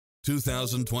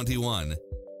2021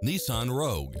 Nissan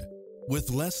Rogue.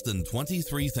 With less than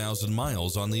 23,000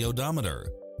 miles on the odometer,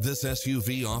 this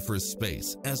SUV offers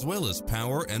space as well as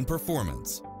power and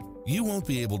performance. You won't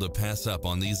be able to pass up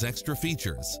on these extra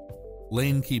features.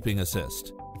 Lane keeping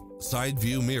assist, side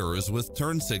view mirrors with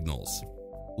turn signals,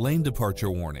 lane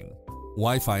departure warning,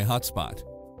 Wi-Fi hotspot,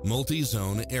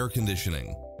 multi-zone air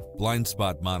conditioning, blind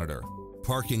spot monitor,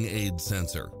 parking aid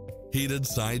sensor, heated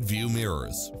side view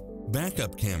mirrors,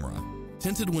 backup camera,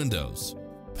 tinted windows,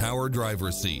 power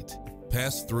driver seat,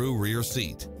 pass-through rear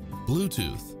seat,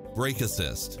 Bluetooth, brake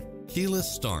assist,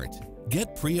 keyless start.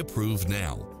 Get pre-approved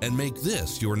now and make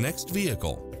this your next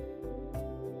vehicle.